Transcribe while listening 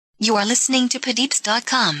You are listening to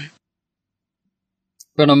padeeps.com.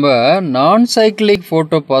 இப்போ நம்ம noncyclic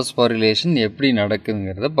photophosphorylation எப்படி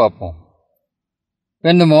நடக்குதுங்கிறத பார்ப்போம்.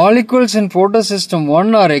 When the molecules in photosystem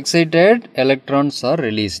 1 are excited, electrons are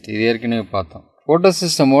released. இது ஏற்கனவே பார்த்தோம்.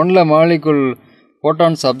 photosystem 1ல molecule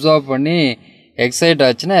photons absorb பண்ணி excite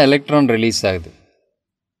ஆச்சுன்னா electron release ஆகுது.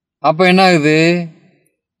 அப்போ என்ன ஆகுது?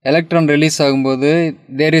 electron release ஆகும்போது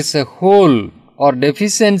there is a hole or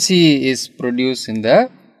deficiency is produced in the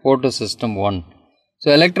photosystem 1. So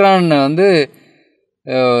electron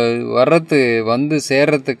வந்து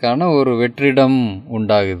சேர்றதுக்கான ஒரு வெற்றிடம்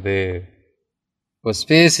உண்டாகுது. A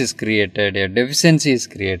space is created, a deficiency is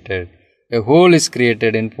created, a hole is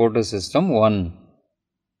created in photosystem 1.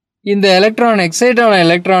 இந்த எலக்ட்ரான் எக்ஸைட் ஆன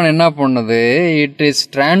electron என்ன பண்ணுது? It is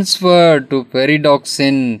transferred to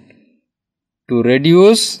ferredoxin to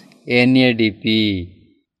reduce NADP.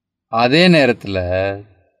 அதே நேரத்தில்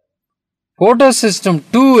photosystem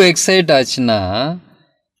 2 எக்ஸைட் ஆச்சுன்னா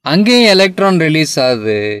அங்கேயும் எலக்ட்ரான் ரிலீஸ்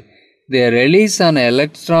ஆகுது. The release on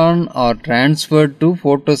electron are transferred to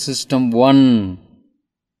photosystem 1.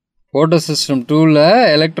 photosystem 2ல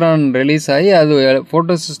electron release ஆகி அது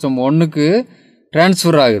photosystem 1க்கு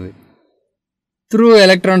transfer ஆகுது. Through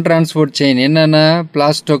electron transport chain என்னென்ன?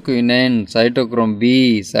 plastoquinone, cytochrome B,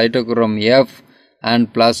 cytochrome F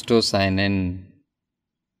and plastocyanin.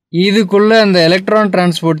 இதுக்குள்ள அந்த எலக்ட்ரான்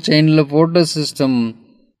டிரான்ஸ்போர்ட் செயினில் photosystem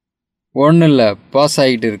 1ல் பாஸ்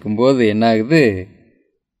ஆகிட்டு இருக்கும்போது என்ன ஆகுது?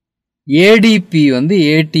 ADP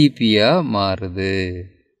ATPயாக மாறுது.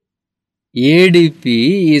 ADP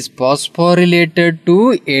is phosphorylated to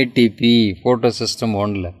ATP photosystem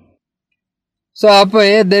 1ல். So அப்போ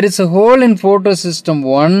there is a hole in photosystem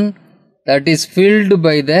 1 that is filled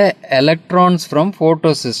by the electrons from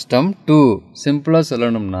photosystem 2. சிம்பிளாக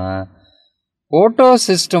சொல்லணும்னா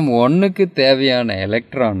photosystem 1க்கு தேவையான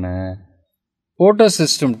எலக்ட்ரானை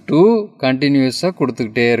photosystem 2 கண்டினியூஸாக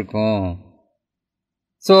கொடுத்துக்கிட்டே இருக்கும்.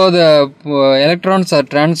 So the electrons are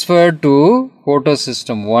transferred to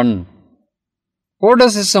photosystem 1.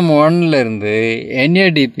 photosystem 1ல இருந்து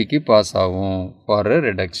NADPக்கு பாஸ் ஆகும் for a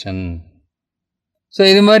reduction. ஸோ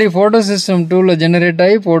இது மாதிரி photosystem 2ல ஜெனரேட்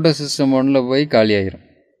ஆகி photosystem 1ல் போய் காலி ஆகிரும்.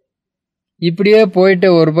 இப்படியே போயிட்டு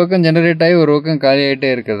ஒரு பக்கம் ஜெனரேட் ஆகி ஒரு பக்கம் காலி ஆகிட்டே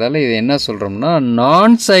இருக்கிறதால இது என்ன சொல்கிறோம்னா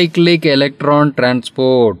non-cyclic electron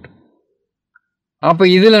transport. அப்போ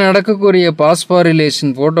இதில் நடக்கக்கூடிய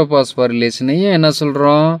பாஸ்பாரிலேஷன் ஃபோட்டோபாஸ்பாரிலேஷனையும் என்ன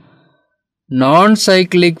சொல்கிறோம்?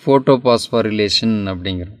 non-cyclic photophosphorylation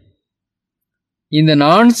அப்படிங்கிறோம். இந்த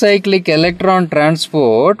non-cyclic electron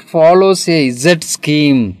transport follows a Z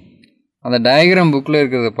scheme. அந்த டயக்ராம் புக்கில்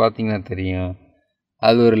இருக்கிறத பார்த்தீங்கன்னா தெரியும்.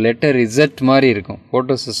 அது ஒரு லெட்டர் Z மாதிரி இருக்கும்.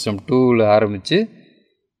 photosystem 2ல் ஆரம்பித்து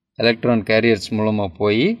எலக்ட்ரான் கேரியர்ஸ் மூலமாக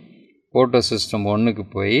போய் photosystem 1க்கு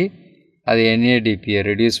போய் அது NADPயை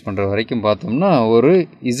ரெடியூஸ் பண்ணுற வரைக்கும் பார்த்தோம்னா ஒரு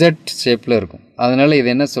Z ஷேப்பில் இருக்கும். அதனால் இது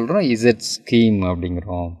என்ன சொல்கிறோம்? Z ஸ்கீம்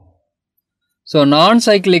அப்படிங்கிறோம். ஸோ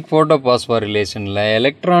non-cyclic photophosphorylation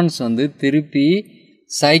எலக்ட்ரான்ஸ் திருப்பி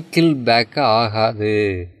சைக்கிள் பேக் ஆகாது.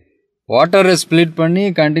 வாட்டரை ஸ்ப்ளிட் பண்ணி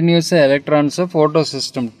கண்டினியூஸாக எலக்ட்ரான்ஸை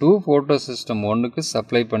photosystem 2 photosystem 1க்கு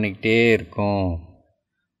சப்ளை பண்ணிக்கிட்டே இருக்கும்.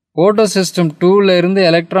 photosystem 2ல் இருந்து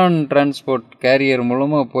எலக்ட்ரான் டிரான்ஸ்போர்ட் கேரியர்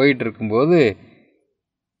மூலமாக போயிட்டு இருக்கும்போது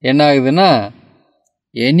என்ன ஆகுதுன்னா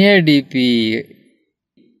NADP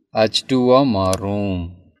H2ஆக மாறும்,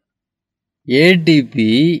 ATP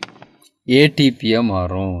ATPயாக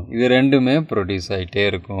மாறும். இது ரெண்டுமே ப்ரொடியூஸ் ஆகிட்டே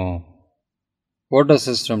இருக்கும்.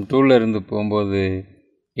 photosystem 2ல் இருந்து போகும்போது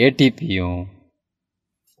ATPயும்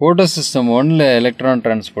photosystem 1ல் எலக்ட்ரான்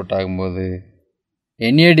டிரான்ஸ்போர்ட் ஆகும்போது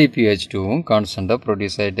NADP H2வும் கான்ஸ்டண்ட்டாக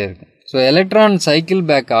ப்ரொடியூஸ் ஆகிட்டே இருக்கும். ஸோ எலக்ட்ரான் சைக்கிள்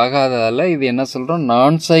பேக் ஆகாததால் இது என்ன சொல்கிறோம்?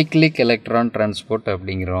 non-cyclic electron transport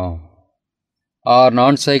அப்படிங்கிறோம். ஆர்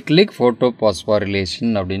non-cyclic photophosphorylation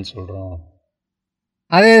அப்படின்னு சொல்கிறோம்.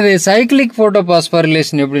 அதே இது cyclic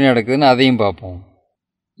photophosphorylation எப்படி நடக்குதுன்னு அதையும் பார்ப்போம்.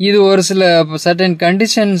 இது ஒரு சில சர்டன்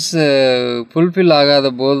கண்டிஷன்ஸ் ஃபுல்ஃபில்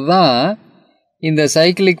ஆகாத போது தான் இந்த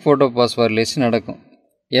cyclic photophosphorylation நடக்கும்.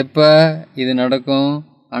 எப்போ இது நடக்கும்?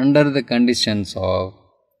 under the conditions of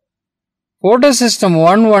photosystem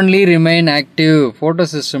 1 only remain active,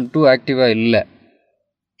 photosystem 2 ஆக்டிவாக இல்லை.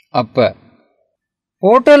 அப்போ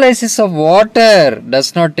photolysis of water does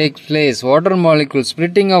not take place. water molecule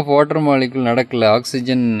splitting of water molecule நடக்கல.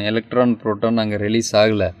 ஆக்சிஜன் எலக்ட்ரான் புரோட்டான் அங்கே ரிலீஸ்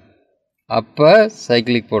ஆகலை. அப்போ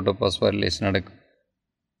cyclic photophosphorylation நடக்கும்.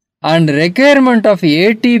 and requirement of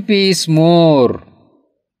ATP is more.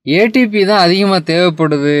 ATP தான் அதிகமாக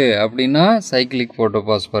தேவைப்படுது அப்படின்னா cyclic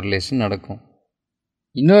photophosphorylation நடக்கும்.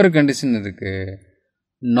 இன்னொரு கண்டிஷன் இருக்கு,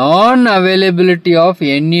 நான் அவைலபிலிட்டி ஆஃப்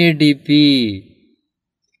NADP.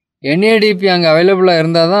 NADP அங்கே அவைலபிளாக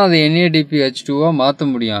இருந்தால் தான் அது NADP H2வாக மாற்ற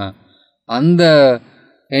முடியும். அந்த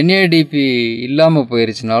NADP இல்லாமல்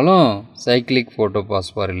போயிருச்சுனாலும் cyclic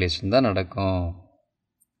photophosphorylation தான் நடக்கும்.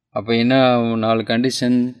 அப்போ என்ன 4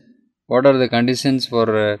 condition? What are the conditions for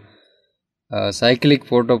cyclic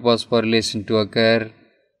photophosphorylation to occur?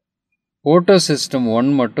 Photosystem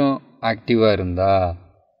 1 மட்டும் ஆக்டிவாக இருந்தா,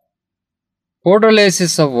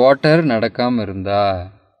 photolysis of water நடக்காமல் இருந்தா,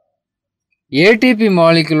 ATP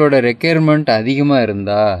மாலிகுலோட ரெக்யர்மெண்ட் அதிகமாக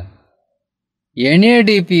இருந்தா,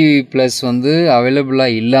 NADP ப்ளஸ்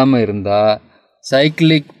அவைலபிளாக இல்லாமல் இருந்தால்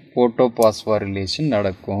cyclic photophosphorylation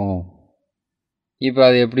நடக்கும். இப்போ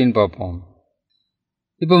அது எப்படின்னு பார்ப்போம்.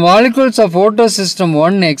 இப்போ molecules of photo system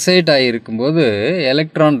 1 excite ஆகிருக்கும்போது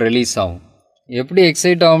electron release ஆகும். எப்படி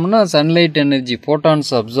எக்ஸைட் ஆகும்னா சன்லைட் எனர்ஜி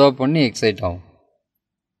ஃபோட்டான்ஸ் அப்சார்ப் பண்ணி எக்ஸைட் ஆகும்.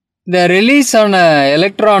 இந்த ரிலீஸ் ஆன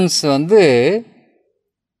எலக்ட்ரான்ஸ்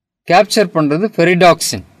கேப்சர் பண்ணுறது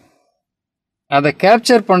ferredoxin. அதை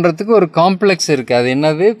கேப்சர் பண்ணுறதுக்கு ஒரு காம்ப்ளெக்ஸ் இருக்குது. அது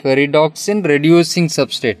என்னது? ferredoxin reducing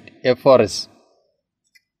substate FRS.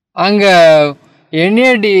 அங்கே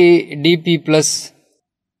NADP ப்ளஸ்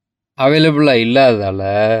அவைலபிளாக இல்லாததால்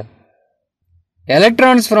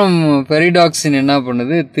எலக்ட்ரான்ஸ் ஃப்ரம் ferredoxin என்ன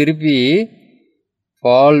பண்ணுது? திருப்பி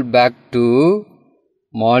fall back to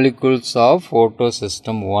molecules of photo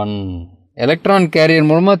system 1. Electron carrier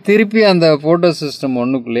மூலமாக திருப்பி அந்த ஃபோட்டோ சிஸ்டம்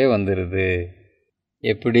 1க்குள்ளே வந்துடுது.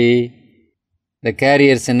 எப்படி? இந்த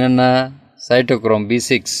கேரியர்ஸ் என்னென்னா cytochrome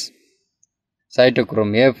B6,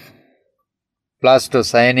 cytochrome F,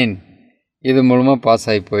 plastocyanin, இது மூலமாக பாஸ்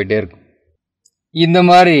ஆகி போயிட்டே இருக்கும். இந்த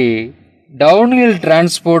மாதிரி downhill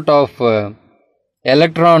transport of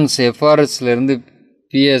electrons FRSலேருந்து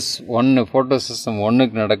PS1 photo system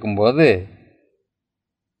 1க்கு நடக்கும்போது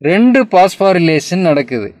 2 பாஸ்பாரிலேஷன்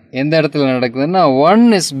நடக்குது. எந்த இடத்துல நடக்குதுன்னா, 1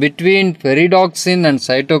 is between ferredoxin and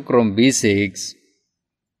cytochrome B6,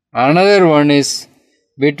 another one is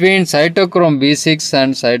between cytochrome B6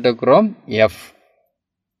 and cytochrome F.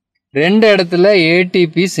 2 இடத்துல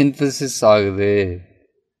ATP சிந்தசிஸ் ஆகுது.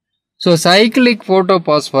 ஸோ சைக்கிளிக்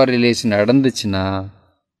ஃபோட்டோபாஸ்பாரிலேஷன் நடந்துச்சுன்னா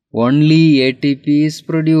ஒன்லி ATP is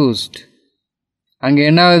produced. அங்கே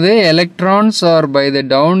என்ன ஆகுது? Electrons R by the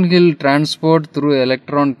downhill transport through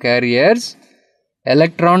electron careers,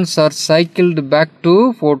 electrons R சைக்கிள்டு back to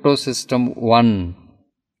photo system 1.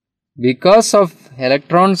 Because of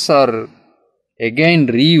electrons are again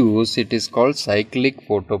reused, it is called cyclic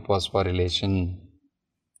photophosphorylation.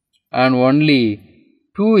 And only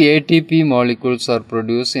 2 ATP molecules are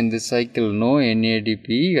produced in this cycle, no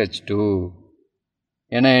NADPH2.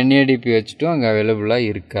 ஏன்னா NADPH2 அங்கே அவைலபிளாக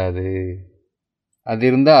இருக்காது. அது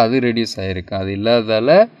இருந்தால் அது reduce ஆகிருக்கு. அது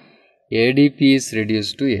இல்லாததால் ADP is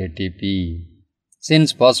reduced to ATP. Since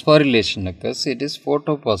phosphorylation occurs, it is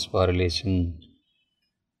photophosphorylation.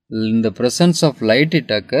 In the presence of light it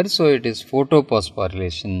occurs, so it is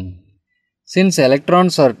photophosphorylation. Since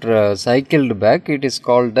electrons are cycled back, it is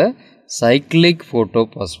called a cyclic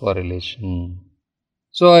photophosphorylation.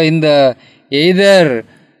 So in the either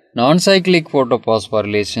non-cyclic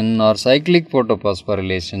photophosphorylation or cyclic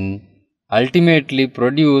photophosphorylation ultimately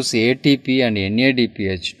produce ATP and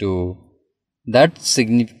NADPH2. That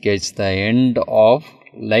signifies the end of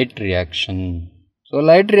light reaction. So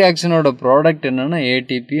light reaction oda product enna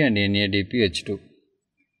ATP and NADPH2,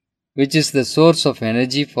 which is the source of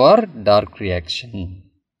energy for dark reaction.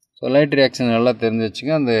 So light reaction nalla therinju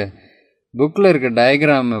vechunga. அந்த புக்கில் இருக்க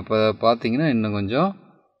diagram இப்போ பார்த்தீங்கன்னா இன்னும் கொஞ்சம்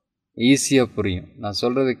ஈஸியாக புரியும். நான்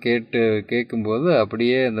சொல்கிறது கேட்கும்போது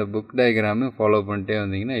அப்படியே அந்த புக் டயக்ராமை ஃபாலோ பண்ணிட்டே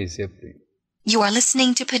வந்தீங்கன்னா ஈஸியாக புரியும். You are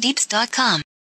listening to padeeps.com.